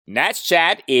Nats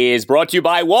Chat is brought to you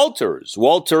by Walters.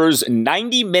 Walters'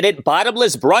 90-minute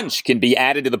bottomless brunch can be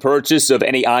added to the purchase of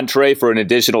any entree for an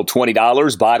additional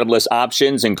 $20. Bottomless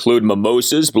options include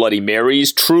mimosas, Bloody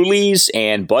Marys, Trulies,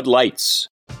 and Bud Lights.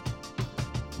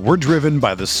 We're driven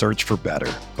by the search for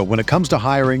better. But when it comes to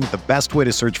hiring, the best way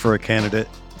to search for a candidate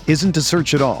isn't to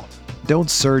search at all. Don't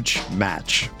search,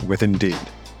 match with Indeed.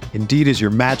 Indeed is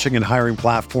your matching and hiring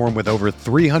platform with over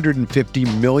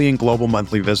 350 million global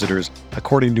monthly visitors,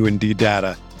 according to Indeed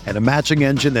data, and a matching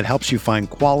engine that helps you find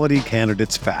quality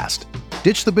candidates fast.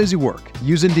 Ditch the busy work.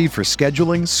 Use Indeed for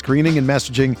scheduling, screening, and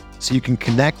messaging so you can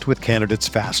connect with candidates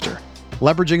faster.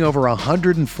 Leveraging over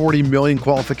 140 million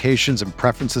qualifications and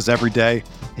preferences every day,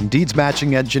 Indeed's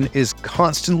matching engine is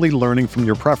constantly learning from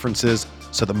your preferences,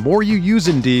 so the more you use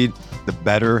Indeed, the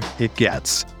better it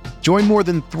gets. Join more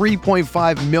than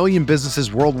 3.5 million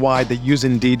businesses worldwide that use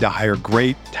Indeed to hire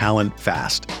great talent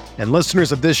fast. And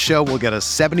listeners of this show will get a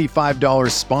 $75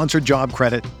 sponsored job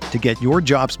credit to get your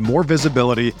jobs more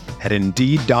visibility at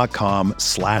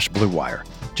Indeed.com/Blue Wire.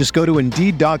 Just go to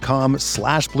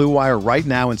Indeed.com/Blue Wire right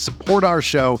now and support our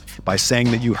show by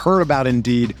saying that you heard about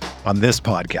Indeed on this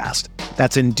podcast.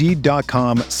 That's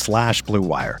Indeed.com/Blue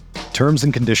Wire. Terms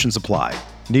and conditions apply.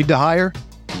 Need to hire?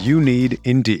 You need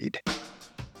Indeed.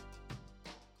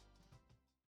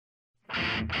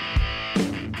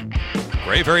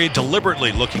 Gray very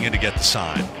deliberately looking in to get the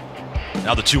sign.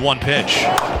 Now the 2-1 pitch.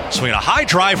 Swinging a high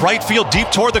drive, right field, deep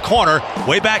toward the corner.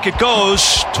 Way back it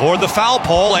goes, toward the foul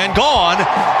pole, and gone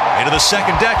into the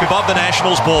second deck above the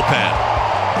Nationals bullpen.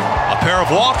 A pair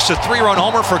of walks, a 3-run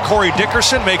homer for Corey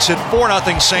Dickerson makes it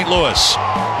 4-0 St. Louis.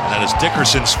 And that is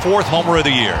Dickerson's 4th homer of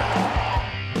the year.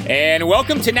 And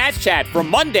welcome to Nats Chat for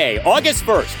Monday, August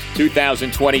 1st,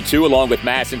 2022, along with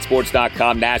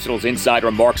MASNsports.com Nationals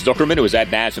insider Mark Zuckerman, who is at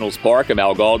Nationals Park. I'm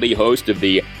Al Galdi, host of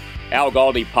the Al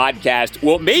Galdi podcast.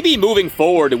 Well, maybe moving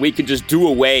forward, we could just do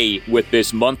away with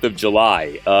this month of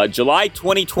July. July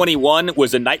 2021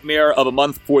 was a nightmare of a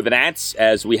month for the Nats,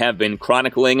 as we have been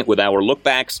chronicling with our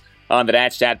lookbacks on the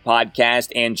Nats Chat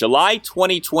podcast. And July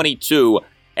 2022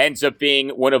 ends up being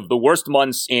one of the worst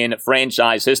months in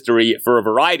franchise history for a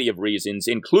variety of reasons,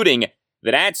 including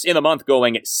the Nats in the month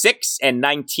going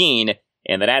 6-19,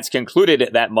 and the Nats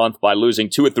concluded that month by losing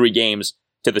 2 of 3 games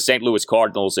to the St. Louis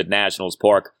Cardinals at Nationals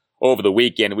Park over the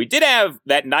weekend. We did have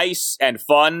that nice and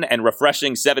fun and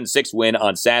refreshing 7-6 win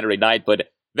on Saturday night, but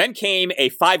then came a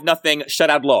 5-0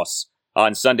 shutout loss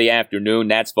on Sunday afternoon,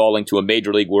 Nats falling to a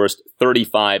Major League worst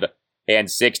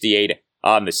 35-68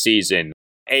 on the season.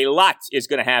 A lot is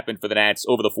going to happen for the Nats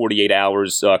over the 48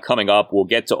 hours coming up. We'll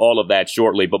get to all of that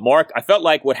shortly. But, Mark, I felt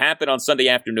like what happened on Sunday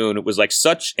afternoon was like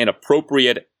such an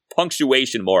appropriate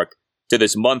punctuation mark to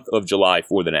this month of July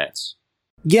for the Nats.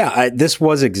 Yeah, this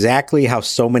was exactly how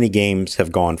so many games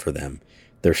have gone for them.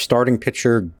 Their starting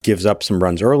pitcher gives up some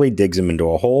runs early, digs them into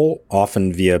a hole,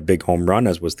 often via big home run,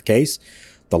 as was the case.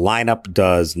 The lineup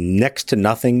does next to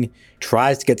nothing,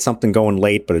 tries to get something going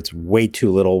late, but it's way too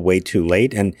little, way too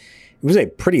late. And it was a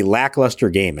pretty lackluster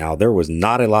game, Al. There was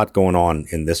not a lot going on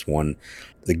in this one.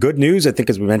 The good news, I think,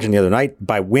 as we mentioned the other night,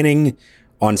 by winning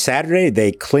on Saturday,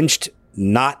 they clinched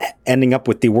not ending up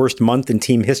with the worst month in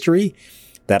team history.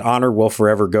 That honor will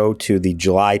forever go to the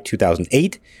July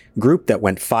 2008 group that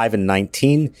went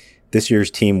 5-19. This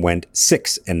year's team went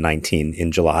 6-19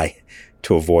 in July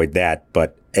to avoid that.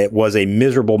 But it was a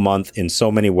miserable month in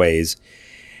so many ways.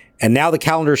 And now the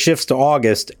calendar shifts to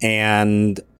August,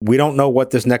 and we don't know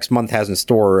what this next month has in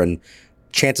store. And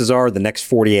chances are the next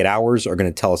 48 hours are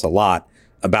going to tell us a lot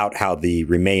about how the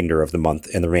remainder of the month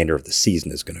and the remainder of the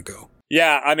season is going to go.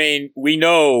 Yeah, I mean, we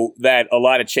know that a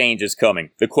lot of change is coming.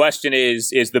 The question is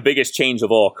the biggest change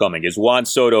of all coming? Is Juan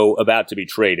Soto about to be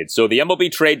traded? So the MLB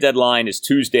trade deadline is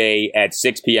Tuesday at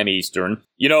 6 p.m. Eastern.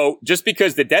 You know, just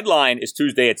because the deadline is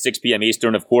Tuesday at 6 p.m.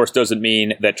 Eastern, of course, doesn't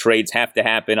mean that trades have to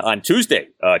happen on Tuesday.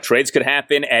 Trades could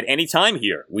happen at any time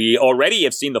here. We already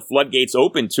have seen the floodgates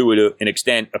open to an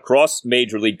extent across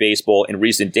Major League Baseball in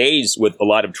recent days with a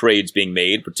lot of trades being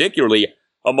made, particularly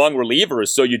among relievers.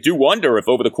 So you do wonder if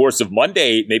over the course of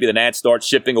Monday, maybe the Nats start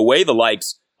shipping away the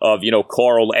likes of,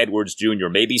 Carl Edwards Jr.,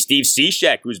 maybe Steve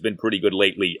Cishek, who's been pretty good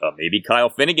lately, maybe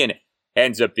Kyle Finnegan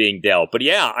ends up being dealt. But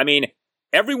yeah, I mean,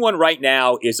 everyone right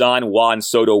now is on Juan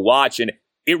Soto watch, and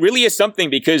it really is something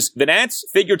because the Nats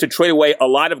figure to trade away a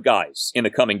lot of guys in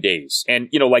the coming days. And,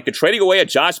 like the trading away of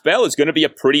Josh Bell is going to be a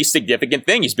pretty significant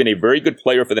thing. He's been a very good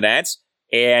player for the Nats,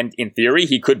 and in theory,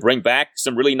 he could bring back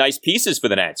some really nice pieces for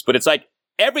the Nats. But it's like,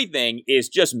 everything is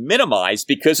just minimized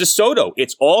because of Soto.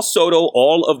 It's all Soto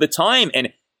all of the time. And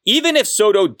even if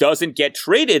Soto doesn't get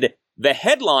traded, the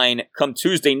headline come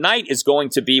Tuesday night is going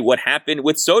to be what happened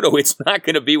with Soto. It's not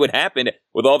going to be what happened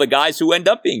with all the guys who end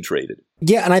up being traded.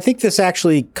 Yeah, and I think this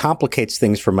actually complicates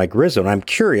things for Mike Rizzo. And I'm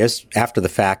curious, after the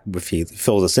fact, if he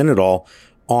fills us in at all,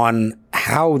 on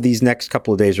how these next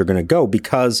couple of days are going to go,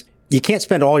 because you can't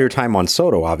spend all your time on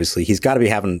Soto, obviously. He's got to be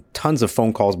having tons of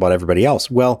phone calls about everybody else.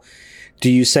 Well,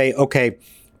 do you say, okay,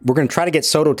 we're going to try to get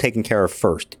Soto taken care of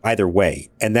first, either way.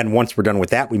 And then once we're done with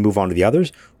that, we move on to the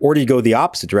others? Or do you go the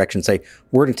opposite direction and say,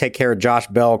 we're going to take care of Josh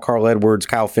Bell, Carl Edwards,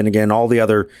 Kyle Finnegan, all the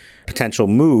other potential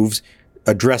moves,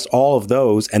 address all of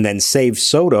those, and then save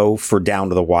Soto for down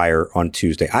to the wire on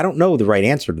Tuesday? I don't know the right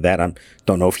answer to that. I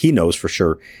don't know if he knows for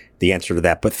sure the answer to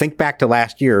that. But think back to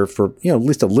last year for at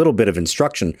least a little bit of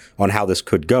instruction on how this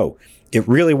could go. It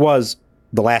really was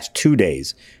the last 2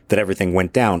 days that everything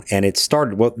went down. And it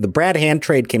started, well, the Brad Hand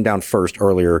trade came down first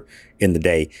earlier in the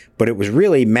day, but it was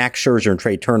really Max Scherzer and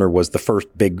Trey Turner was the first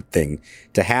big thing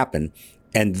to happen.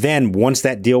 And then once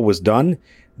that deal was done,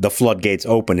 the floodgates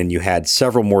opened and you had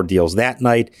several more deals that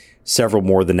night, several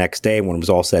more the next day. When it was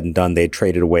all said and done, they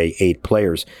traded away 8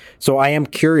 players. So I am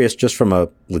curious, just from a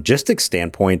logistics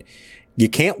standpoint, you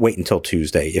can't wait until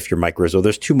Tuesday if you're Mike Rizzo.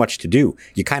 There's too much to do.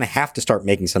 You kind of have to start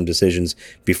making some decisions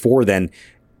before then.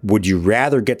 Would you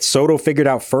rather get Soto figured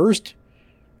out first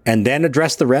and then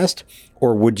address the rest?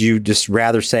 Or would you just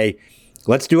rather say,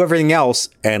 let's do everything else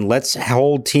and let's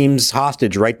hold teams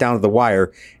hostage right down to the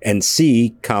wire and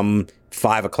see come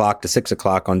 5 o'clock to 6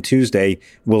 o'clock on Tuesday,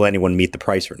 will anyone meet the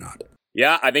price or not?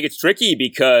 Yeah, I think it's tricky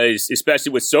because,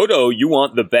 especially with Soto, you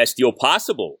want the best deal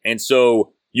possible. And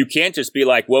so you can't just be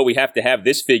like, well, we have to have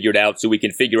this figured out so we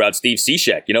can figure out Steve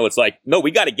Cishek. It's like, no,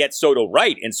 we got to get Soto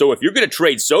right. And so if you're going to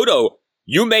trade Soto,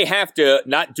 you may have to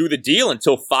not do the deal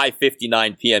until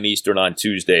 5:59 p.m. Eastern on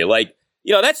Tuesday.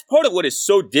 That's part of what is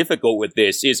so difficult with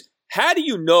this is how do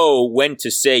you know when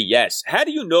to say yes? How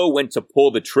do you know when to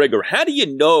pull the trigger? How do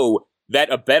you know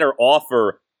that a better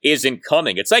offer isn't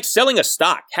coming? It's like selling a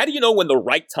stock. How do you know when the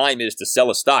right time is to sell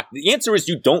a stock? The answer is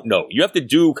you don't know. You have to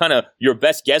do kind of your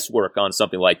best guesswork on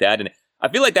something like that. And I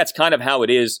feel like that's kind of how it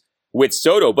is with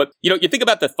Soto. But, you think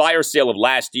about the fire sale of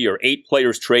last year, 8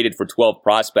 players traded for 12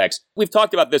 prospects. We've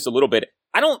talked about this a little bit.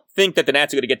 I don't think that the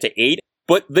Nats are going to get to 8,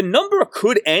 but the number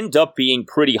could end up being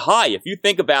pretty high. If you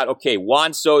think about, okay,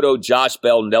 Juan Soto, Josh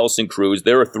Bell, Nelson Cruz,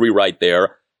 there are 3 right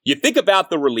there. You think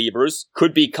about the relievers,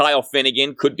 could be Kyle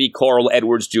Finnegan, could be Carl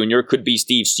Edwards Jr., could be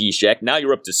Steve Cishek. Now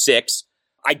you're up to 6.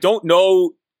 I don't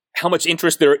know how much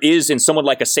interest there is in someone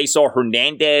like a Cesar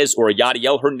Hernandez or a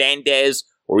Yadiel Hernandez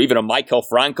or even a Maikel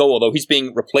Franco, although he's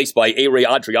being replaced by A-Ray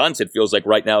Adrianza, it feels like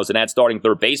right now, as an ad starting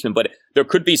third baseman. But there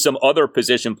could be some other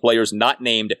position players not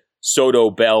named Soto,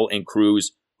 Bell, and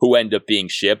Cruz who end up being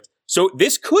shipped. So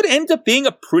this could end up being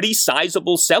a pretty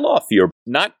sizable sell-off here.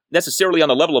 Not necessarily on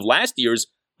the level of last year's,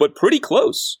 but pretty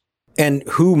close. And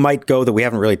who might go that we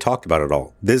haven't really talked about at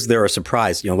all? Is there a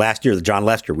surprise? Last year, the John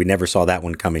Lester, we never saw that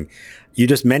one coming. You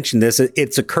just mentioned this.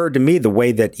 It's occurred to me the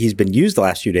way that he's been used the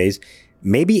last few days.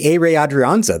 Maybe A-Ray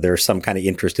Adrianza, there's some kind of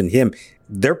interest in him.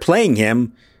 They're playing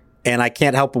him, and I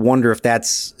can't help but wonder if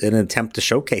that's an attempt to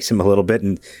showcase him a little bit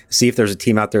and see if there's a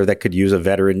team out there that could use a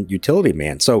veteran utility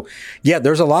man. So, yeah,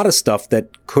 there's a lot of stuff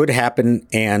that could happen,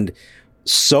 and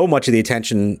so much of the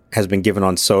attention has been given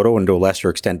on Soto and to a lesser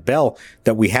extent Bell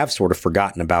that we have sort of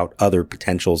forgotten about other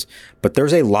potentials. But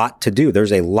there's a lot to do.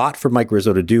 There's a lot for Mike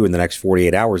Rizzo to do in the next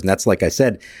 48 hours. And that's, like I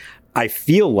said, I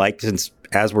feel like since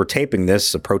as we're taping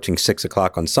this, approaching 6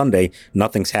 o'clock on Sunday,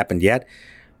 nothing's happened yet.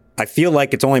 I feel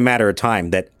like it's only a matter of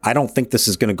time that I don't think this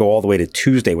is going to go all the way to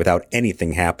Tuesday without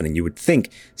anything happening. You would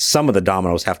think some of the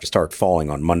dominoes have to start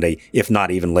falling on Monday, if not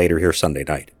even later here Sunday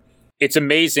night. It's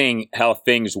amazing how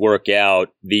things work out.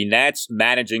 The Nats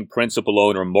managing principal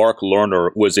owner, Mark Lerner,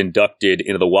 was inducted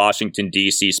into the Washington,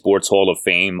 D.C. Sports Hall of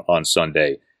Fame on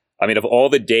Sunday. I mean, of all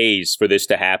the days for this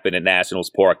to happen at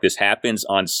Nationals Park, this happens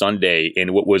on Sunday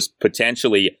in what was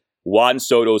potentially Juan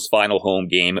Soto's final home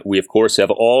game. We, of course,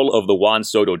 have all of the Juan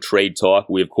Soto trade talk.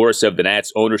 We, of course, have the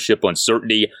Nats ownership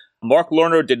uncertainty. Mark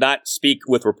Lerner did not speak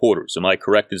with reporters. Am I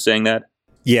correct in saying that?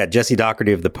 Yeah, Jesse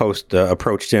Doherty of the Post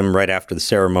approached him right after the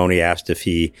ceremony, asked if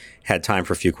he had time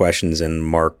for a few questions, and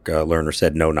Mark Lerner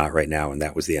said, no, not right now, and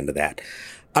that was the end of that.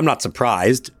 I'm not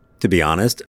surprised, to be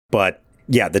honest, but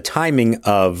yeah, the timing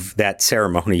of that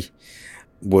ceremony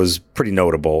was pretty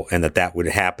notable, and that would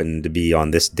happen to be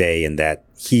on this day, and that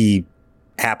he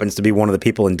happens to be one of the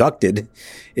people inducted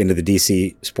into the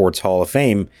DC Sports Hall of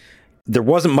Fame. There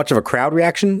wasn't much of a crowd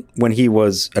reaction when he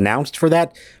was announced for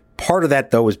that. Part of that,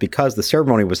 though, is because the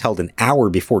ceremony was held an hour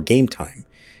before game time,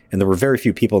 and there were very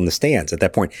few people in the stands at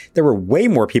that point. There were way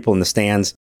more people in the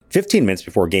stands 15 minutes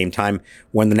before game time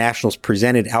when the Nationals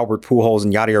presented Albert Pujols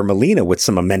and Yadier Molina with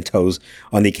some mementos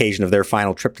on the occasion of their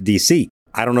final trip to D.C.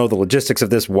 I don't know the logistics of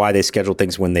this, why they schedule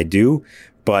things when they do,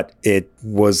 but it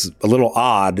was a little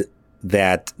odd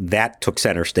that took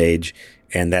center stage,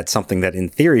 and that's something that in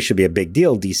theory should be a big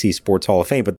deal, DC Sports Hall of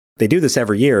Fame. But they do this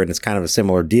every year, and it's kind of a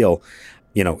similar deal,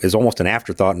 is almost an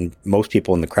afterthought, and most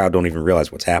people in the crowd don't even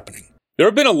realize what's happening. There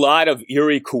have been a lot of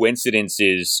eerie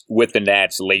coincidences with the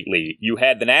Nats lately. You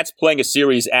had the Nats playing a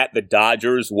series at the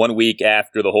Dodgers 1 week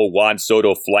after the whole Juan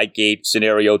Soto Flightgate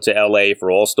scenario to LA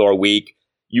for All-Star Week.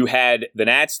 You had the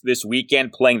Nats this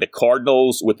weekend playing the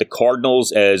Cardinals, with the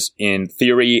Cardinals as, in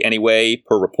theory anyway,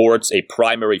 per reports, a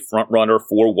primary frontrunner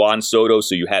for Juan Soto,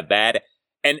 so you had that.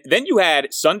 And then you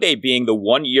had Sunday being the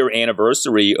 1-year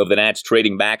anniversary of the Nats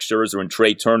trading Max Scherzer and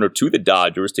Trey Turner to the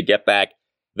Dodgers to get back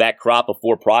that crop of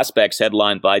 4 prospects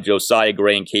headlined by Josiah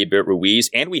Gray and Keibert Ruiz.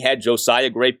 And we had Josiah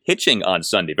Gray pitching on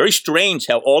Sunday. Very strange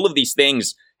how all of these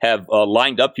things have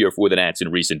lined up here for the Nats in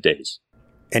recent days.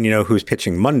 And you know who's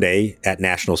pitching Monday at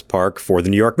Nationals Park for the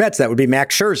New York Mets? That would be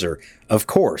Max Scherzer, of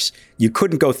course. You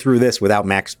couldn't go through this without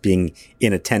Max being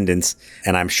in attendance,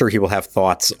 and I'm sure he will have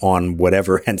thoughts on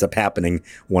whatever ends up happening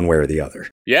one way or the other.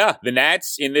 Yeah, the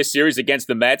Nats in this series against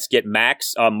the Mets get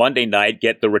Max on Monday night,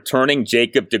 get the returning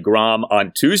Jacob deGrom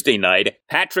on Tuesday night.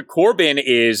 Patrick Corbin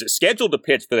is scheduled to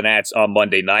pitch for the Nats on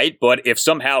Monday night, but if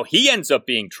somehow he ends up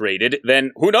being traded,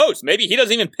 then who knows? Maybe he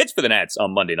doesn't even pitch for the Nats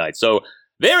on Monday night. So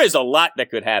there is a lot that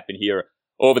could happen here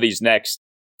over these next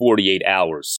 48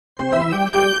 hours.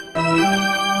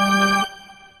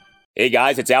 Hey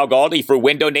guys, it's Al Galdi for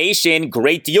Window Nation.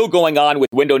 Great deal going on with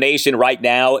Window Nation right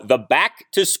now. The back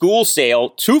to school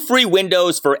sale, 2 free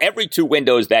windows for every 2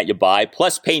 windows that you buy,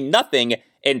 plus pay nothing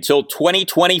until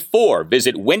 2024.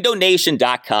 Visit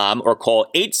windownation.com or call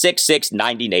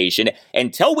 866-90-NATION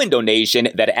and tell Window Nation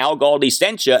that Al Galdi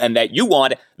sent you and that you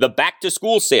want the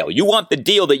back-to-school sale. You want the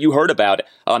deal that you heard about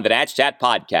on the Nats Chat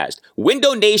podcast.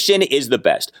 Window Nation is the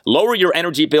best. Lower your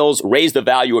energy bills, raise the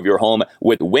value of your home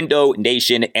with Window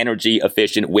Nation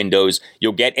energy-efficient windows.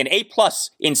 You'll get an A+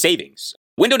 in savings.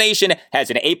 Window Nation has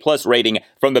an A+ rating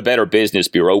from the Better Business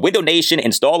Bureau. Window Nation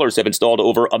installers have installed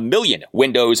over 1 million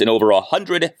windows in over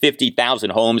 150,000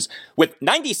 homes, with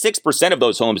 96% of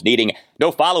those homes needing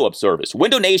no follow-up service.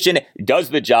 Window Nation does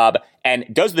the job, and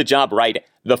does the job right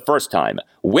the first time.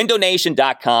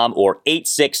 WindowNation.com or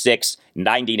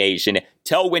 866-90-NATION.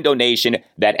 Tell Window Nation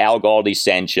that Al Galdi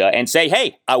sent you and say,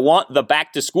 hey, I want the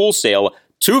back-to-school sale.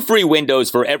 2 free windows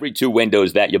for every 2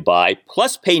 windows that you buy,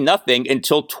 plus pay nothing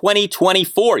until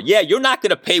 2024. Yeah, you're not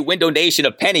going to pay Window Nation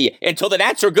a penny until the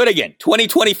Nats are good again.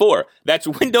 2024. That's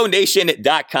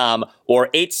windownation.com or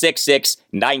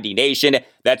 866-90-NATION.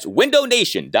 That's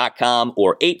windownation.com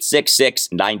or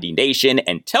 866-90-NATION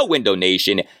and tell Window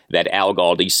Nation that Al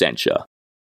Galdi sent you.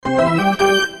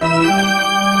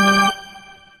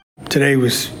 Today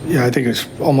was, I think it was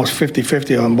almost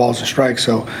 50-50 on balls and strikes.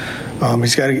 So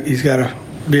he's got to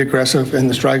be aggressive in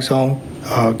the strike zone,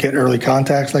 get early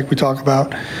contacts like we talk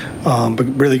about. But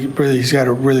really, he's got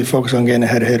to really focus on getting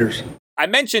ahead of hitters. I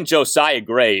mentioned Josiah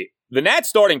Gray. The Nats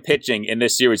starting pitching in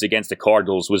this series against the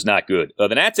Cardinals was not good. The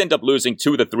Nats end up losing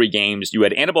 2 of the 3 games. You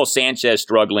had Anibal Sanchez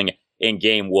struggling in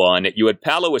Game 1. You had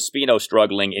Paolo Espino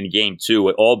struggling in Game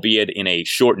 2, albeit in a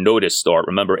short notice start.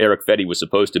 Remember, Eric Fedde was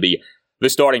supposed to be the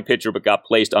starting pitcher, but got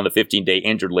placed on the 15-day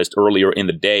injured list earlier in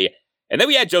the day. And then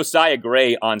we had Josiah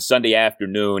Gray on Sunday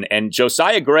afternoon, and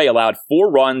Josiah Gray allowed 4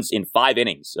 runs in 5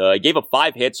 innings. He gave up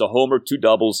 5 hits, a homer, 2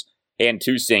 doubles, and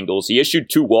 2 singles. He issued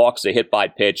 2 walks, a hit by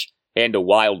pitch, and a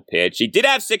wild pitch. He did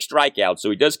have 6 strikeouts, so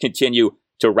he does continue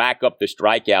to rack up the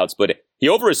strikeouts, but he,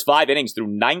 over his 5 innings, threw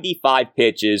 95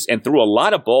 pitches and threw a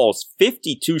lot of balls,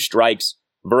 52 strikes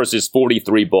versus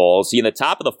 43 balls. He, in the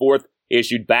top of the 4th,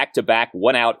 issued back-to-back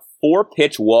 1-out,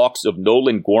 4-pitch walks of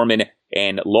Nolan Gorman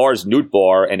and Lars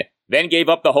Nootbaar, and then gave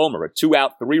up the homer, a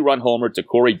 2-out, 3-run homer to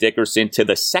Corey Dickerson to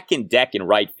the second deck in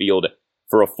right field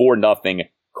for a 4-0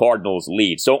 Cardinals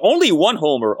lead. So only 1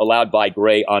 homer allowed by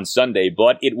Gray on Sunday,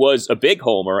 but it was a big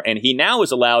homer, and he now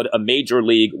has allowed a major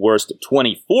league worst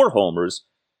 24 homers.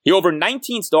 He, over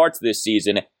 19 starts this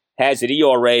season, has an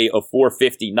ERA of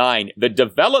 4.59. The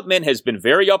development has been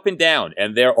very up and down,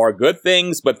 and there are good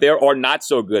things, but there are not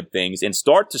so good things. And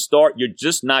start to start, you're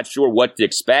just not sure what to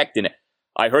expect. And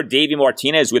I heard Davey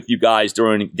Martinez with you guys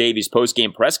during Davey's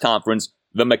postgame press conference.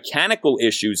 The mechanical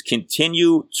issues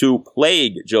continue to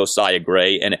plague Josiah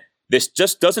Gray, and this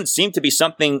just doesn't seem to be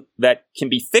something that can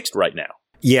be fixed right now.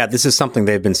 Yeah, this is something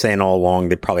they've been saying all along.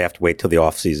 They probably have to wait till the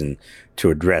offseason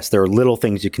to address. There are little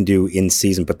things you can do in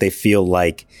season, but they feel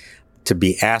like to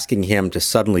be asking him to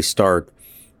suddenly start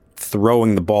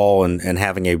throwing the ball and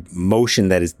having a motion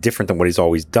that is different than what he's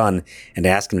always done, and to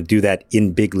ask him to do that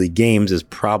in big league games is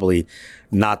probably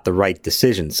not the right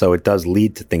decision. So it does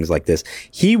lead to things like this.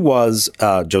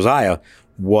 Josiah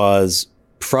was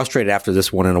frustrated after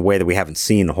this one in a way that we haven't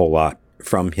seen a whole lot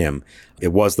from him.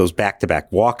 It was those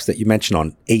back-to-back walks that you mentioned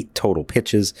on 8 total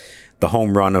pitches, the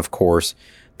home run, of course,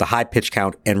 the high pitch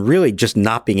count, and really just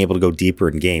not being able to go deeper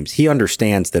in games. He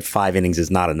understands that 5 innings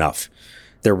is not enough.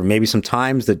 There were maybe some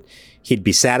times that he'd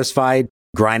be satisfied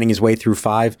grinding his way through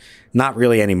 5. Not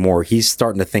really anymore. He's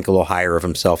starting to think a little higher of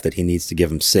himself, that he needs to give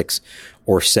him 6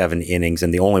 or 7 innings.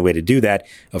 And the only way to do that,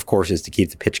 of course, is to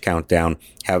keep the pitch count down,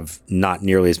 have not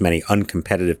nearly as many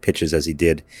uncompetitive pitches as he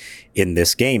did in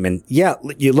this game. And yeah,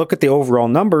 you look at the overall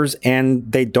numbers and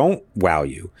they don't wow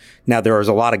you. Now, there is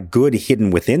a lot of good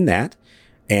hidden within that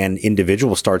and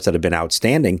individual starts that have been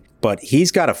outstanding, but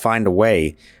he's got to find a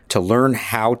way to learn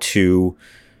how to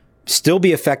still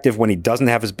be effective when he doesn't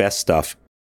have his best stuff,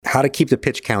 how to keep the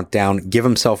pitch count down, give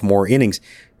himself more innings.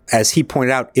 As he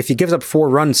pointed out, if he gives up 4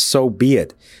 runs, so be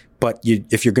it. But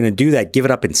if you're going to do that, give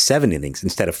it up in 7 innings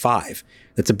instead of 5.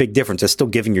 That's a big difference. It's still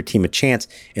giving your team a chance,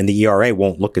 and the ERA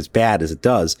won't look as bad as it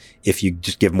does if you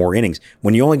just give more innings.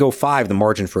 When you only go 5, the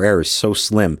margin for error is so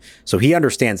slim. So he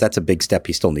understands that's a big step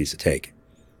he still needs to take.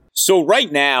 So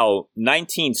right now,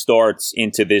 19 starts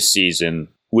into this season.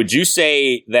 Would you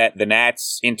say that the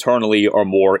Nats internally are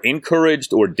more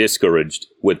encouraged or discouraged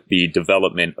with the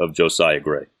development of Josiah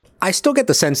Gray? I still get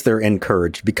the sense they're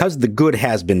encouraged because the good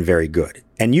has been very good.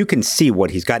 And you can see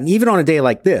what he's gotten. Even on a day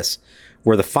like this,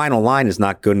 where the final line is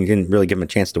not good and you didn't really give him a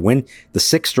chance to win, the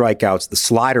 6 strikeouts, the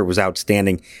slider was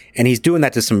outstanding. And he's doing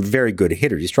that to some very good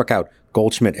hitters. He struck out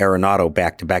Goldschmidt, Arenado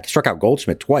back-to-back. He struck out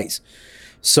Goldschmidt twice.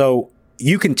 So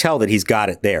you can tell that he's got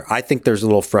it there. I think there's a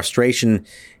little frustration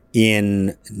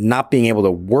in not being able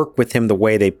to work with him the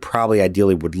way they probably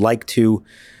ideally would like to,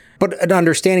 but an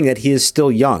understanding that he is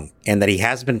still young and that he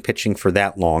hasn't been pitching for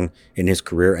that long in his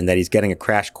career and that he's getting a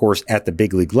crash course at the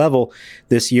big league level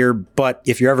this year. But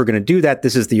if you're ever going to do that,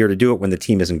 this is the year to do it when the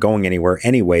team isn't going anywhere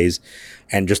anyways.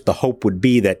 And just the hope would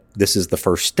be that this is the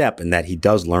first step and that he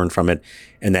does learn from it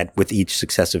and that with each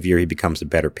successive year, he becomes a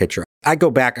better pitcher. I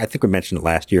go back, I think we mentioned it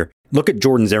last year. Look at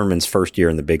Jordan Zimmerman's first year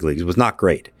in the big leagues. It was not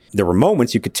great. There were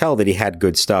moments you could tell that he had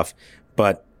good stuff,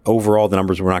 but overall the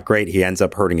numbers were not great. He ends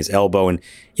up hurting his elbow. And,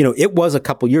 it was a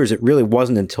couple years. It really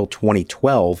wasn't until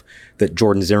 2012 that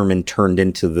Jordan Zimmerman turned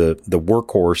into the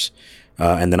workhorse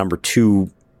and the number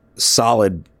 2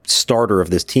 solid starter of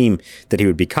this team that he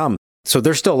would become. So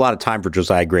there's still a lot of time for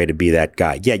Josiah Gray to be that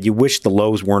guy. Yeah, you wish the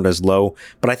lows weren't as low,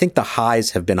 but I think the highs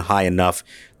have been high enough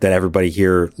that everybody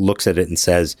here looks at it and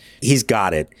says, he's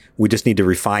got it. We just need to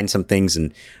refine some things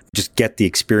and just get the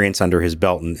experience under his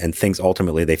belt and things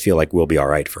ultimately they feel like will be all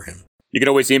right for him. You can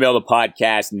always email the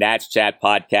podcast,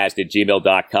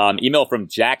 natschatpodcast@gmail.com. Email from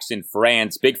Jackson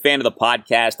France. Big fan of the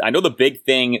podcast. I know the big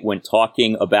thing when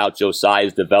talking about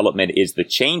Josiah's development is the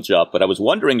changeup, but I was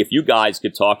wondering if you guys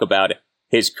could talk about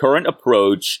his current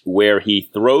approach where he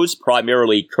throws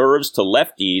primarily curves to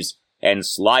lefties and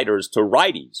sliders to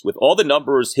righties. With all the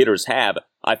numbers hitters have,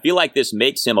 I feel like this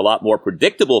makes him a lot more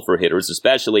predictable for hitters,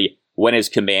 especially when his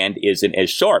command isn't as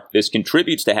sharp. This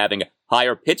contributes to having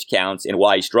higher pitch counts and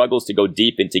why he struggles to go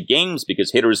deep into games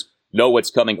because hitters know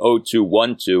what's coming 0-2,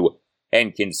 1-2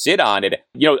 and can sit on it.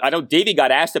 I know Davey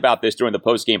got asked about this during the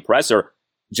post-game presser.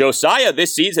 Josiah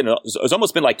this season has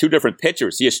almost been like 2 different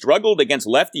pitchers. He has struggled against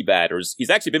lefty batters. He's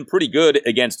actually been pretty good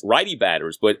against righty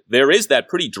batters, but there is that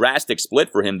pretty drastic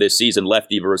split for him this season,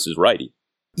 lefty versus righty.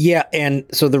 Yeah, and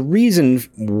so the reason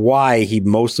why he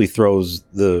mostly throws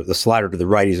the slider to the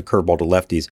righties, the curveball to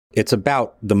lefties, it's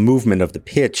about the movement of the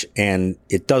pitch, and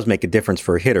it does make a difference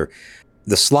for a hitter.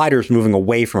 The slider is moving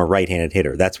away from a right-handed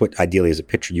hitter. That's what ideally as a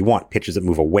pitcher you want, pitches that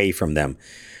move away from them.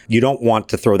 You don't want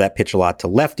to throw that pitch a lot to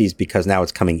lefties because now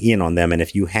it's coming in on them. And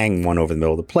if you hang one over the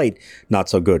middle of the plate, not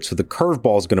so good. So the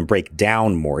curveball is going to break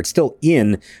down more. It's still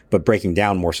in, but breaking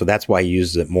down more. So that's why he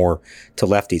uses it more to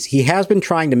lefties. He has been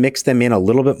trying to mix them in a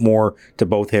little bit more to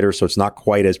both hitters, so it's not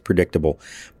quite as predictable.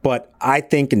 But I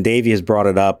think, and Davey has brought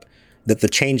it up, that the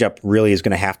changeup really is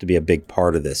going to have to be a big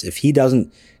part of this. If he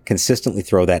doesn't consistently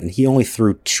throw that, and he only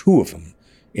threw 2 of them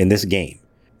in this game,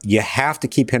 you have to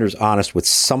keep hitters honest with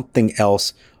something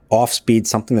else off speed,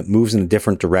 something that moves in a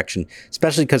different direction,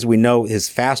 especially because we know his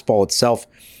fastball itself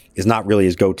is not really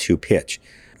his go-to pitch.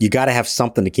 You got to have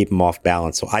something to keep him off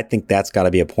balance. So I think that's got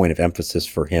to be a point of emphasis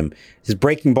for him. His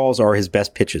breaking balls are his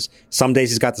best pitches. Some days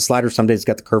he's got the slider, some days he's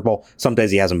got the curveball, some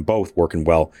days he has them both working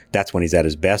well. That's when he's at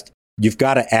his best. You've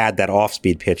got to add that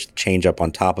off-speed pitch, the changeup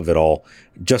on top of it all,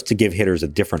 just to give hitters a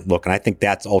different look. And I think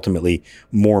that's ultimately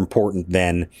more important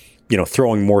than,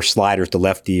 throwing more sliders to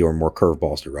lefty or more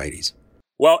curveballs to righties.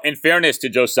 Well, in fairness to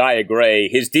Josiah Gray,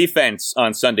 his defense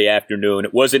on Sunday afternoon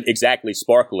wasn't exactly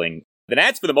sparkling. The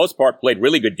Nats, for the most part, played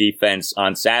really good defense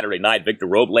on Saturday night. Victor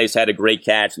Robles had a great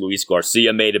catch. Luis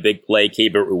Garcia made a big play.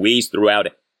 Keibert Ruiz threw out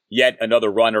yet another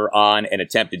runner on an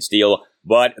attempted steal.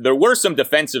 But there were some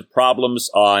defensive problems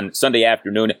on Sunday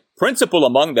afternoon. Principal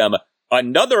among them,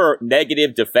 another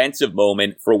negative defensive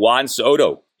moment for Juan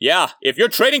Soto. Yeah, if you're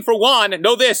trading for Juan,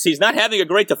 know this, he's not having a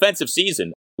great defensive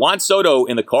season. Juan Soto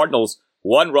in the Cardinals'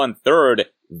 one-run third,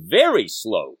 very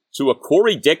slow to a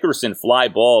Corey Dickerson fly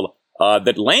ball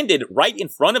that landed right in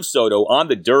front of Soto on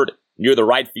the dirt near the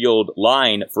right field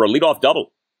line for a leadoff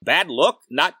double. Bad look,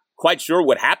 not quite sure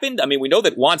what happened. I mean, we know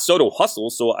that Juan Soto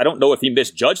hustles, so I don't know if he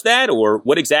misjudged that or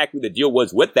what exactly the deal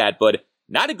was with that, but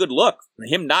not a good look.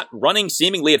 Him not running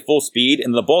seemingly at full speed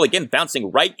and the ball again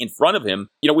bouncing right in front of him.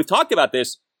 We've talked about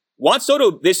this. Juan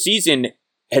Soto this season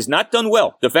has not done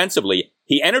well defensively.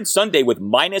 He entered Sunday with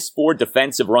 -4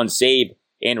 defensive runs saved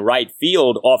in right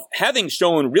field off having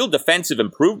shown real defensive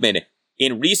improvement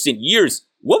in recent years.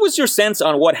 What was your sense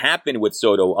on what happened with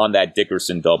Soto on that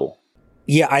Dickerson double?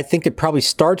 Yeah, I think it probably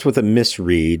starts with a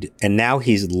misread, and now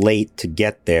he's late to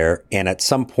get there. And at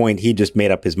some point, he just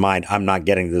made up his mind, I'm not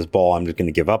getting this ball. I'm just going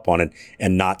to give up on it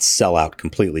and not sell out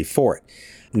completely for it.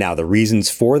 Now, the reasons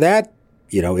for that,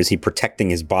 is he protecting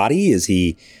his body? Is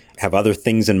he have other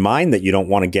things in mind that you don't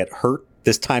want to get hurt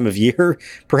this time of year?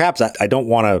 Perhaps I don't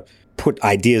want to put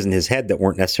ideas in his head that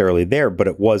weren't necessarily there, but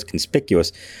it was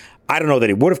conspicuous. I don't know that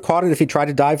he would have caught it if he tried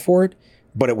to dive for it,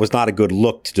 but it was not a good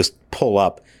look to just pull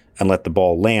up and let the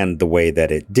ball land the way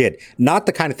that it did. Not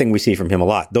the kind of thing we see from him a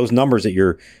lot. Those numbers that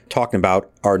you're talking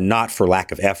about are not for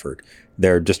lack of effort.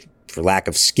 They're just for lack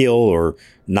of skill or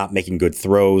not making good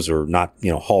throws or not,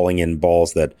 hauling in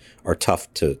balls that are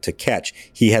tough to catch.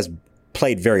 He has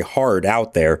played very hard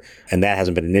out there, and that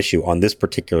hasn't been an issue on this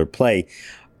particular play.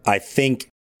 I think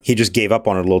he just gave up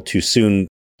on it a little too soon,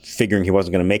 figuring he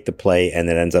wasn't going to make the play, and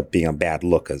it ends up being a bad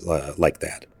look like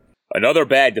that. Another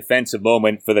bad defensive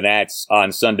moment for the Nats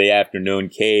on Sunday afternoon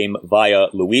came via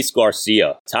Luis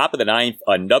Garcia. Top of the ninth,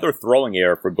 another throwing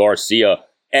error for Garcia,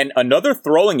 and another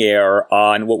throwing error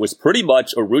on what was pretty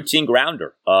much a routine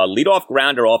grounder. Leadoff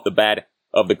grounder off the bat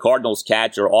of the Cardinals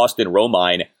catcher, Austin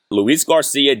Romine. Luis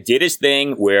Garcia did his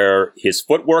thing where his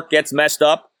footwork gets messed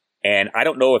up, and I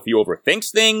don't know if he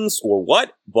overthinks things or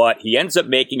what, but he ends up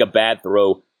making a bad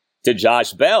throw to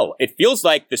Josh Bell. It feels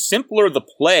like the simpler the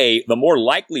play, the more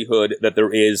likelihood that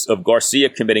there is of Garcia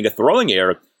committing a throwing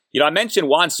error. I mentioned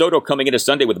Juan Soto coming into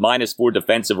Sunday with -4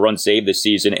 defensive runs saved this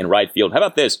season in right field. How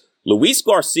about this? Luis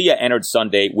Garcia entered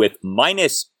Sunday with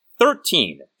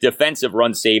 -13 defensive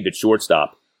runs saved at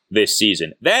shortstop this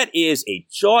season. That is a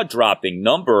jaw-dropping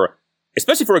number,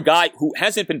 especially for a guy who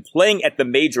hasn't been playing at the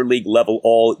major league level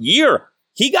all year.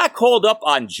 He got called up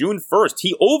on June 1st.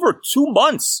 He, over 2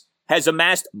 months, has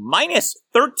amassed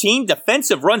 -13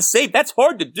 defensive runs saved. That's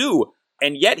hard to do.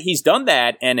 And yet he's done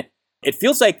that. And it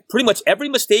feels like pretty much every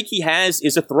mistake he has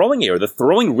is a throwing error. The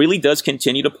throwing really does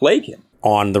continue to plague him.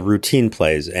 On the routine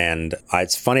plays. And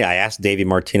it's funny, I asked Davey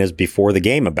Martinez before the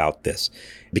game about this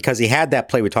because he had that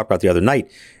play we talked about the other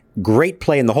night. Great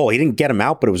play in the hole. He didn't get him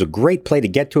out, but it was a great play to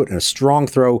get to it and a strong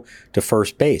throw to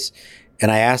first base.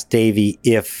 And I asked Davey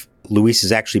if Luis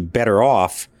is actually better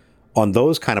off on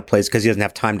those kind of plays because he doesn't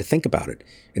have time to think about it.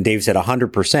 And Dave said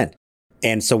 100%.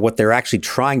 And so what they're actually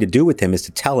trying to do with him is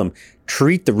to tell him,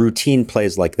 treat the routine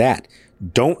plays like that.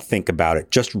 Don't think about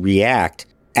it. Just react.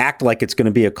 Act like it's going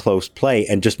to be a close play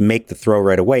and just make the throw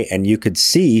right away. And you could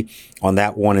see on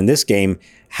that one in this game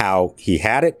how he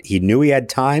had it. He knew he had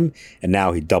time. And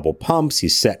now he double pumps.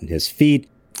 He's setting his feet.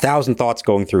 1,000 thoughts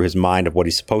going through his mind of what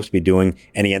he's supposed to be doing.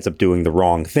 And he ends up doing the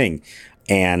wrong thing.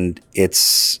 And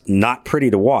it's not pretty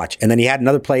to watch. And then he had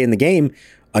another play in the game,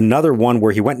 another one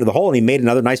where he went into the hole and he made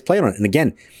another nice play on it. And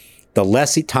again, the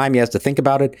less time he has to think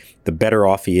about it, the better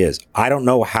off he is. I don't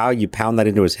know how you pound that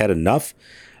into his head enough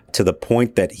to the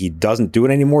point that he doesn't do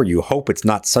it anymore. You hope it's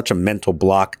not such a mental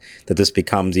block that this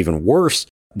becomes even worse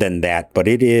than that. But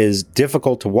it is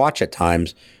difficult to watch at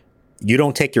times. You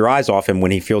don't take your eyes off him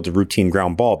when he fields a routine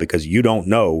ground ball because you don't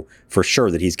know for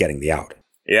sure that he's getting the out.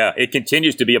 Yeah, it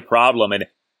continues to be a problem. And,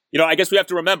 I guess we have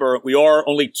to remember we are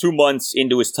only 2 months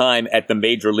into his time at the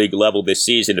major league level this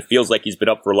season. It feels like he's been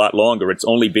up for a lot longer. It's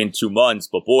only been 2 months.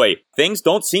 But boy, things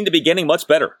don't seem to be getting much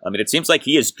better. I mean, it seems like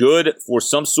he is good for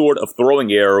some sort of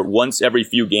throwing error once every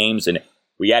few games. And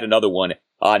we had another one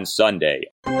on Sunday.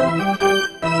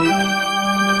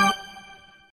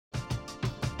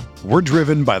 We're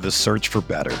driven by the search for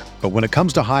better. But when it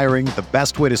comes to hiring, the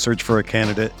best way to search for a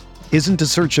candidate isn't to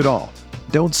search at all.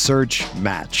 Don't search,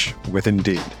 match with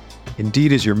Indeed.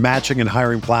 Indeed is your matching and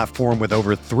hiring platform with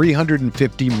over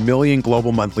 350 million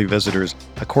global monthly visitors,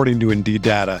 according to Indeed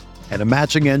data, and a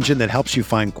matching engine that helps you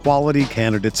find quality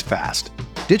candidates fast.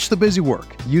 Ditch the busy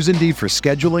work. Use Indeed for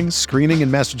scheduling, screening,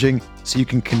 and messaging so you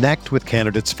can connect with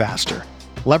candidates faster.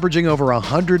 Leveraging over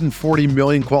 140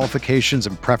 million qualifications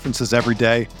and preferences every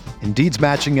day, Indeed's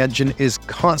matching engine is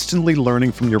constantly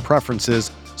learning from your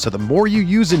preferences, so the more you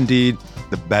use Indeed,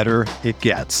 the better it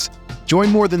gets. Join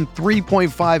more than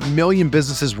 3.5 million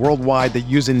businesses worldwide that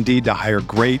use Indeed to hire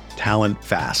great talent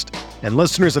fast. And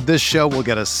listeners of this show will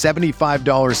get a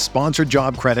 $75 sponsored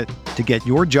job credit to get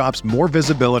your jobs more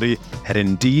visibility at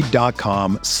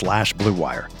Indeed.com/Blue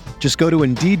Wire. Just go to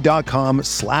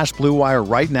Indeed.com/Blue Wire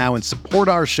right now and support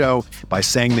our show by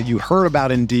saying that you heard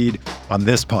about Indeed on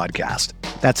this podcast.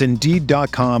 That's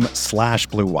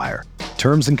Indeed.com/Blue Wire.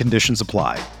 Terms and conditions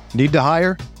apply. Need to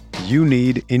hire? You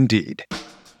need Indeed.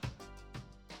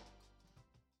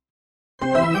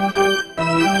 And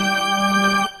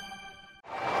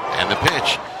the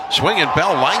pitch. Swinging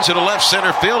Bell lines it to left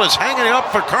center field. It's hanging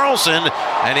up for Carlson,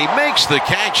 and he makes the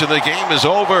catch, and the game is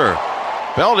over.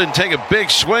 Bell didn't take a big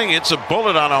swing. It's a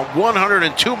bullet on a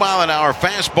 102-mile-an-hour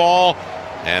fastball,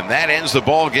 and that ends the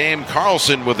ball game.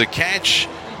 Carlson with the catch,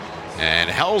 and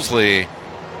Helsley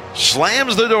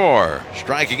slams the door,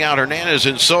 striking out Hernandez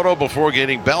and Soto before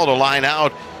getting Bell to line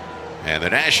out. And the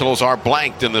Nationals are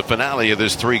blanked in the finale of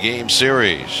this 3-game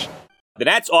series. The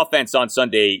Nats offense on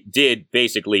Sunday did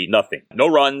basically nothing. No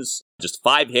runs, just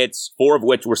 5 hits, 4 of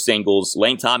which were singles.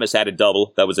 Lane Thomas had a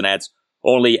double. That was the Nats'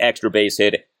 only extra base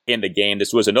hit in the game.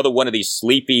 This was another one of these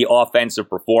sleepy offensive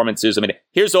performances. I mean,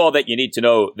 here's all that you need to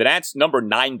know. The Nats' number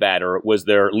 9 batter was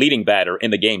their leading batter in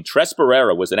the game. Tres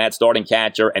Barrera was the Nats' starting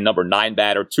catcher and number 9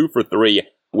 batter, 2 for 3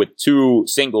 with 2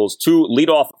 singles, 2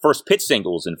 leadoff first pitch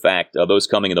singles, in fact, those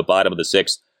coming in the bottom of the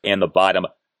 6th and the bottom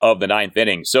of the 9th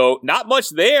inning. So not much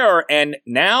there. And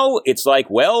now it's like,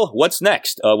 well, what's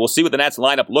next? We'll see what the Nats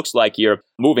lineup looks like here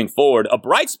moving forward. A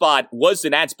bright spot was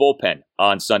the Nats bullpen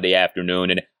on Sunday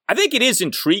afternoon. And I think it is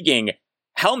intriguing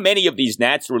how many of these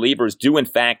Nats relievers do in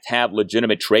fact have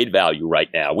legitimate trade value right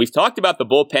now. We've talked about the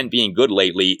bullpen being good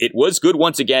lately. It was good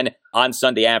once again on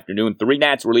Sunday afternoon. 3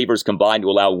 Nats relievers combined to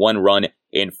allow 1 run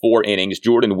in 4 innings.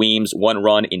 Jordan Weems, 1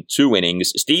 run in 2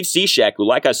 innings. Steve Cishek, who,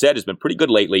 like I said, has been pretty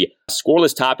good lately,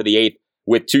 scoreless top of the 8th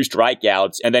with 2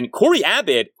 strikeouts. And then Corey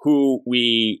Abbott, who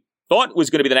we thought was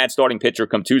going to be the Nats starting pitcher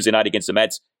come Tuesday night against the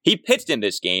Mets, he pitched in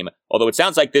this game, although it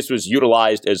sounds like this was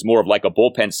utilized as more of like a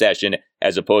bullpen session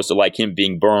as opposed to like him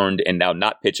being burned and now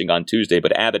not pitching on Tuesday.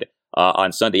 But Abbott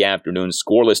on Sunday afternoon,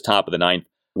 scoreless top of the 9th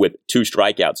with 2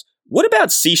 strikeouts. What about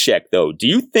Cishek, though? Do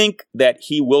you think that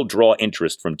he will draw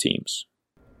interest from teams?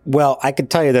 Well, I could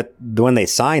tell you that when they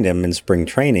signed him in spring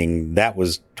training, that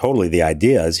was totally the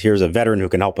idea. Is here's a veteran who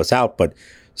can help us out, but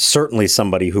certainly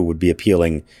somebody who would be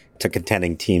appealing to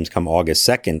contending teams come August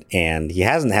 2nd. And he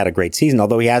hasn't had a great season,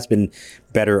 although he has been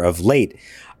better of late.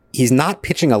 He's not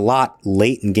pitching a lot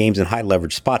late in games in high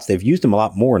leverage spots. They've used him a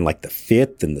lot more in like the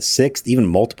 5th and the 6th, even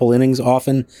multiple innings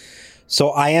often.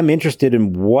 So I am interested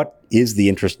in what is the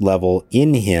interest level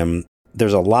in him.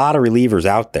 There's a lot of relievers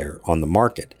out there on the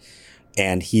market,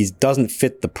 and he doesn't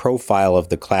fit the profile of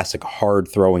the classic hard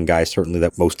throwing guy, certainly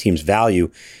that most teams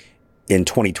value in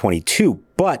 2022.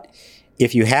 But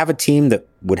if you have a team that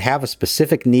would have a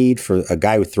specific need for a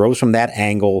guy who throws from that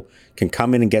angle, can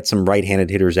come in and get some right-handed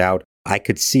hitters out, I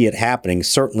could see it happening.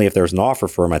 Certainly if there's an offer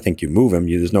for him, I think you move him.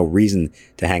 There's no reason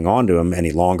to hang on to him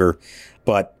any longer.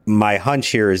 But my hunch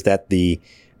here is that the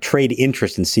trade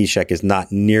interest in Cishek is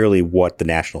not nearly what the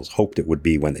Nationals hoped it would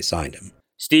be when they signed him.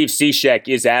 Steve Cishek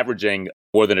is averaging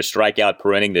more than a strikeout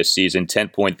per inning this season,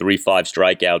 10.35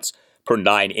 strikeouts per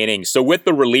 9 innings. So with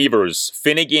the relievers,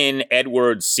 Finnegan,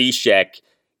 Edwards, Cishek,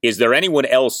 is there anyone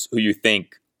else who you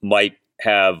think might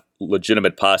have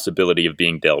legitimate possibility of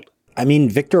being dealt? I mean,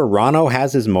 Victor Arano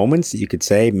has his moments. You could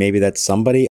say maybe that's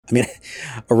somebody. I mean,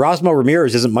 Erasmo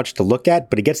Ramirez isn't much to look at,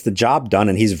 but he gets the job done,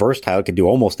 and he's versatile, can do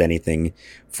almost anything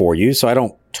for you. So I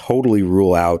don't totally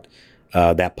rule out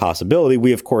that possibility.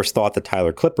 We, of course, thought that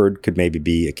Tyler Clippard could maybe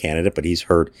be a candidate, but he's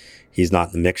hurt. He's not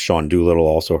in the mix. Sean Doolittle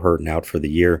also hurt and out for the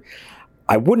year.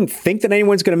 I wouldn't think that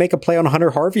anyone's going to make a play on Hunter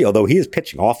Harvey, although he is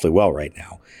pitching awfully well right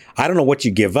now. I don't know what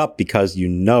you give up because you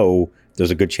know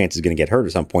there's a good chance he's going to get hurt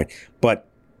at some point, but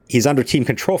he's under team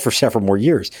control for several more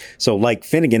years. So like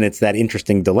Finnegan, it's that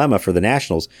interesting dilemma for the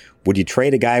Nationals. Would you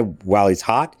trade a guy while he's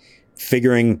hot,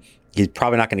 figuring he's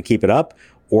probably not going to keep it up?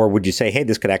 Or would you say, hey,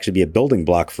 this could actually be a building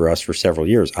block for us for several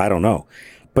years? I don't know.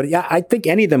 But yeah, I think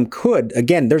any of them could.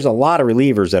 Again, there's a lot of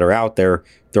relievers that are out there.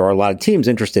 There are a lot of teams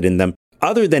interested in them.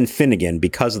 Other than Finnegan,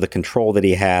 because of the control that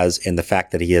he has and the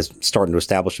fact that he is starting to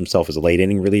establish himself as a late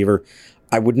inning reliever,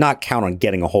 I would not count on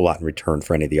getting a whole lot in return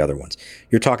for any of the other ones.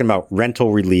 You're talking about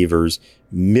rental relievers,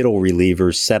 middle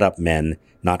relievers, setup men,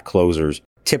 not closers.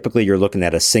 Typically, you're looking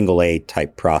at a single A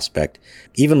type prospect.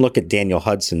 Even look at Daniel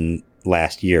Hudson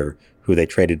last year, who they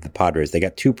traded to the Padres. They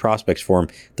got 2 prospects for him.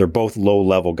 They're both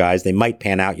low-level guys. They might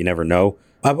pan out. You never know.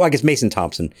 I guess Mason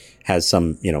Thompson has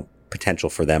some, potential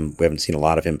for them. We haven't seen a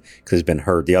lot of him because he's been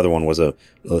hurt. The other one was a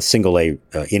single A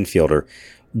infielder.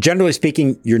 Generally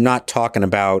speaking, you're not talking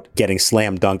about getting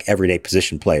slam dunk everyday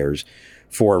position players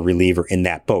for a reliever in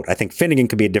that boat. I think Finnegan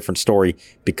could be a different story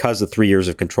because of 3 years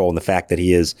of control and the fact that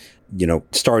he is,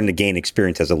 starting to gain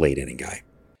experience as a late inning guy.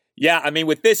 Yeah, I mean,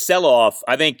 with this sell-off,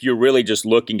 I think you're really just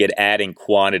looking at adding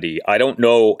quantity. I don't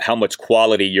know how much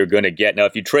quality you're going to get. Now,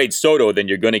 if you trade Soto, then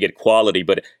you're going to get quality.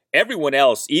 But everyone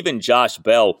else, even Josh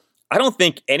Bell, I don't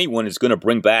think anyone is going to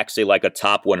bring back, say, like a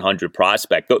top 100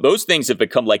 prospect. Those things have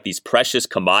become like these precious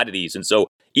commodities. And so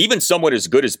even someone as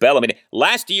good as Bell, I mean,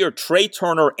 last year, Trey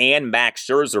Turner and Max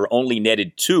Scherzer only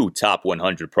netted 2 top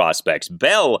 100 prospects.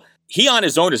 Bell, he on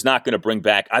his own is not going to bring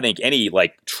back, I think, any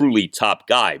like truly top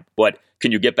guy. But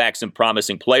can you get back some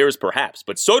promising players? Perhaps.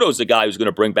 But Soto's the guy who's going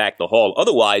to bring back the haul.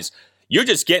 Otherwise, you're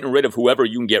just getting rid of whoever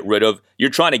you can get rid of. You're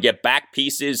trying to get back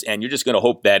pieces, and you're just going to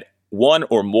hope that one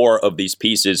or more of these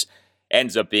pieces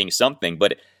ends up being something.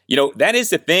 But, that is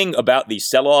the thing about these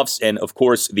sell-offs and, of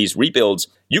course, these rebuilds.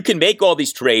 You can make all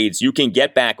these trades. You can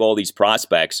get back all these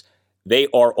prospects. They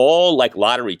are all like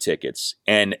lottery tickets.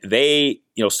 And they,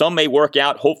 some may work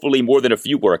out. Hopefully more than a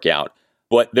few work out.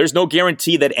 But there's no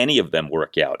guarantee that any of them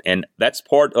work out. And that's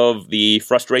part of the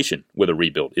frustration with a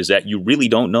rebuild, is that you really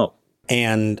don't know.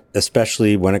 And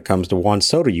especially when it comes to Juan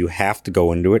Soto, you have to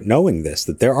go into it knowing this,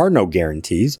 that there are no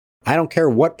guarantees. I don't care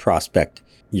what prospect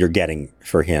you're getting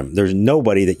for him. There's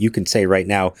nobody that you can say right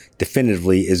now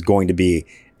definitively is going to be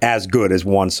as good as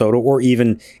Juan Soto or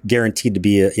even guaranteed to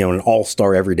be an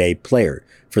all-star everyday player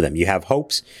for them. You have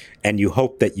hopes, and you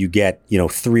hope that you get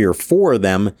 3 or 4 of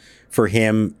them for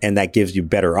him, and that gives you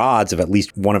better odds of at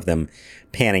least one of them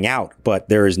panning out. But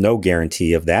there is no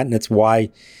guarantee of that, and that's why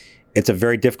it's a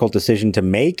very difficult decision to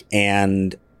make.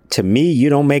 And to me, you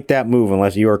don't make that move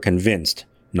unless you are convinced,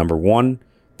 number one,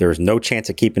 there's no chance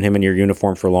of keeping him in your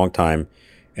uniform for a long time.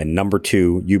 And number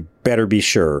 2, you better be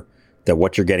sure that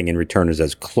what you're getting in return is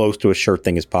as close to a sure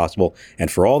thing as possible.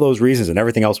 And for all those reasons and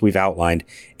everything else we've outlined,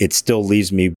 it still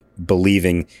leaves me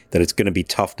believing that it's going to be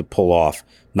tough to pull off.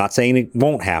 Not saying it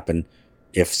won't happen.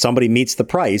 If somebody meets the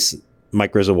price,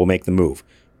 Mike Rizzo will make the move.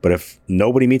 But if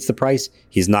nobody meets the price,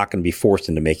 he's not going to be forced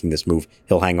into making this move.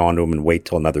 He'll hang on to him and wait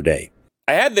till another day.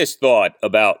 I had this thought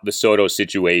about the Soto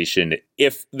situation.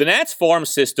 If the Nats farm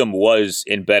system was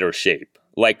in better shape,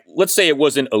 like let's say it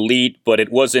wasn't elite, but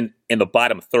it wasn't in the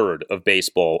bottom third of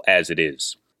baseball as it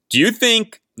is, do you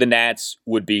think the Nats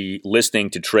would be listening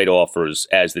to trade offers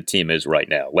as the team is right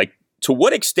now? Like, to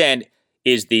what extent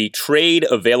is the trade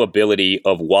availability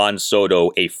of Juan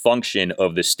Soto a function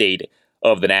of the state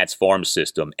of the Nats farm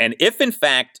system? And if, in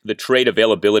fact, the trade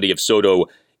availability of Soto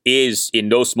is in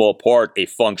no small part a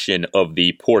function of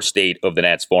the poor state of the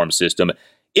Nats farm system,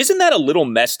 isn't that a little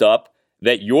messed up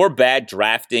that your bad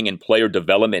drafting and player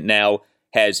development now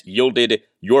has yielded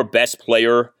your best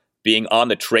player being on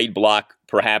the trade block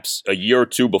perhaps a year or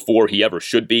 2 before he ever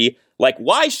should be? Like,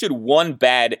 why should one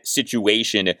bad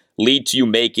situation lead to you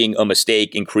making a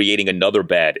mistake and creating another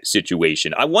bad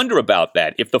situation? I wonder about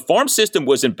that. If the farm system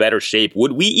was in better shape,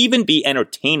 would we even be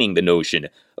entertaining the notion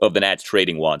of the Nats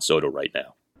trading Juan Soto right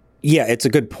now? Yeah, it's a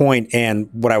good point. And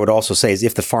what I would also say is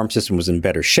if the farm system was in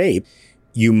better shape,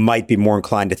 you might be more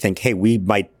inclined to think, hey, we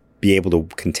might be able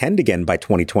to contend again by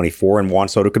 2024, and Juan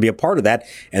Soto could be a part of that,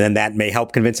 and then that may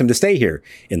help convince him to stay here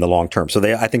in the long term. So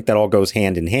I think that all goes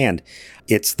hand in hand.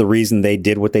 It's the reason they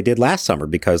did what they did last summer,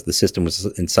 because the system was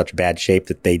in such bad shape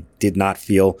that they did not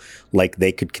feel like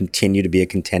they could continue to be a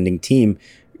contending team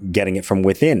getting it from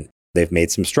within. They've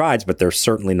made some strides, but they're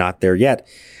certainly not there yet.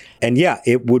 And yeah,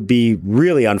 it would be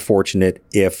really unfortunate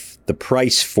if the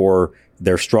price for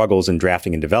their struggles in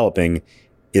drafting and developing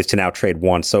is to now trade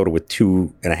Juan Soto with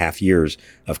 2.5 years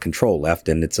of control left.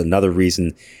 And it's another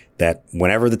reason that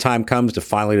whenever the time comes to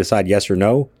finally decide yes or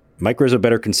no, Mike Rizzo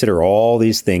better consider all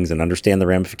these things and understand the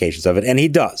ramifications of it. And he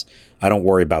does. I don't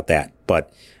worry about that.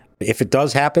 But if it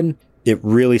does happen, it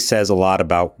really says a lot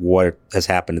about what has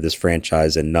happened to this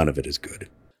franchise, and none of it is good.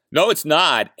 No, it's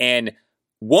not. And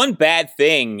one bad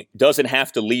thing doesn't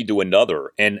have to lead to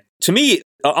another. And to me,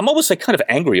 I'm almost like kind of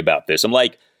angry about this. I'm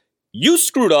like, you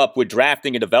screwed up with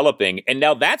drafting and developing, and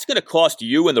now that's going to cost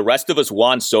you and the rest of us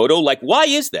Juan Soto. Like, why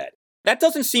is that? That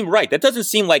doesn't seem right. That doesn't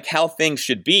seem like how things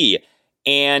should be.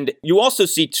 And you also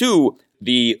see, too,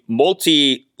 the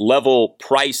multi-level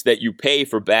price that you pay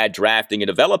for bad drafting and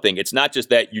developing. It's not just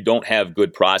that you don't have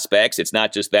good prospects. It's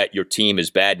not just that your team is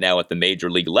bad now at the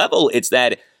major league level. It's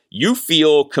that you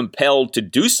feel compelled to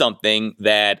do something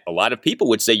that a lot of people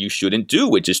would say you shouldn't do,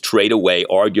 which is trade away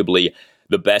arguably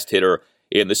the best hitter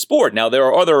in the sport. Now, there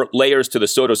are other layers to the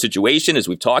Soto situation, as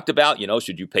we've talked about.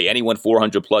 Should you pay anyone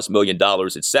 $400+ million,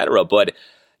 et cetera? But,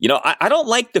 I don't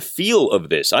like the feel of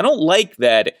this. I don't like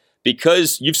that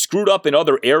because you've screwed up in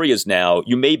other areas now,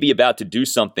 you may be about to do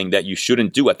something that you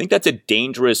shouldn't do. I think that's a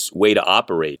dangerous way to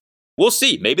operate. We'll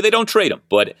see. Maybe they don't trade him.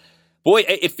 But, boy,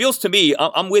 it feels to me,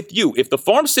 I'm with you. If the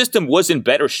farm system was in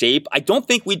better shape, I don't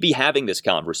think we'd be having this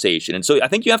conversation. And so I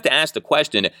think you have to ask the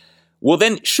question, well,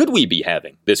 then, should we be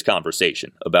having this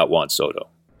conversation about Juan Soto?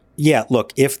 Yeah,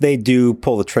 look, if they do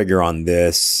pull the trigger on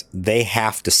this, they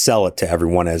have to sell it to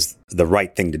everyone as the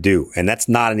right thing to do. And that's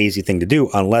not an easy thing to do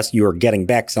unless you are getting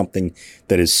back something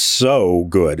that is so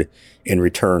good in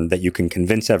return that you can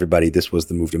convince everybody this was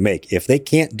the move to make. If they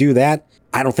can't do that,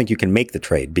 I don't think you can make the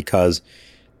trade because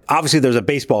obviously there's a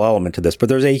baseball element to this, but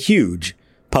there's a huge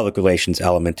public relations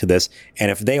element to this.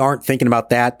 And if they aren't thinking about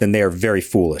that, then they are very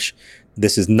foolish.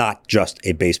 This is not just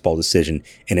a baseball decision,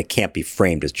 and it can't be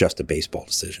framed as just a baseball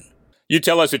decision. You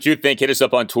tell us what you think. Hit us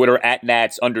up on Twitter at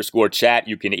 @Nats_chat.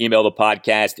 You can email the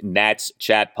podcast,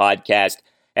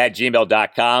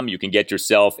 natschatpodcast@gmail.com. You can get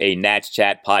yourself a Nats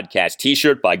Chat Podcast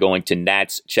t-shirt by going to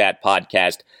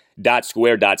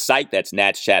natschatpodcast.square.site. That's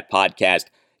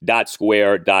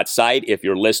natschatpodcast.square.site. If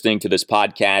you're listening to this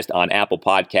podcast on Apple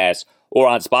Podcasts or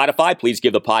on Spotify, please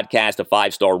give the podcast a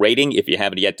 5-star rating if you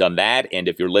haven't yet done that. And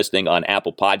if you're listening on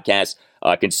Apple Podcasts,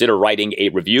 consider writing a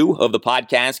review of the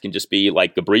podcast. It can just be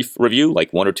like a brief review,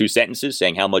 like 1 or 2 sentences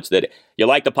saying how much that you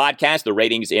like the podcast. The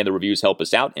ratings and the reviews help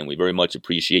us out, and we very much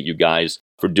appreciate you guys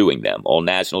for doing them. All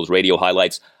Nationals radio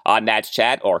highlights on Nats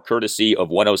Chat are courtesy of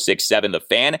 106.7 The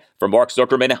Fan. For Mark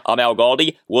Zuckerman, I'm Al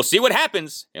Galdi. We'll see what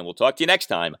happens, and we'll talk to you next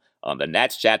time on the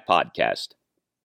Nats Chat Podcast.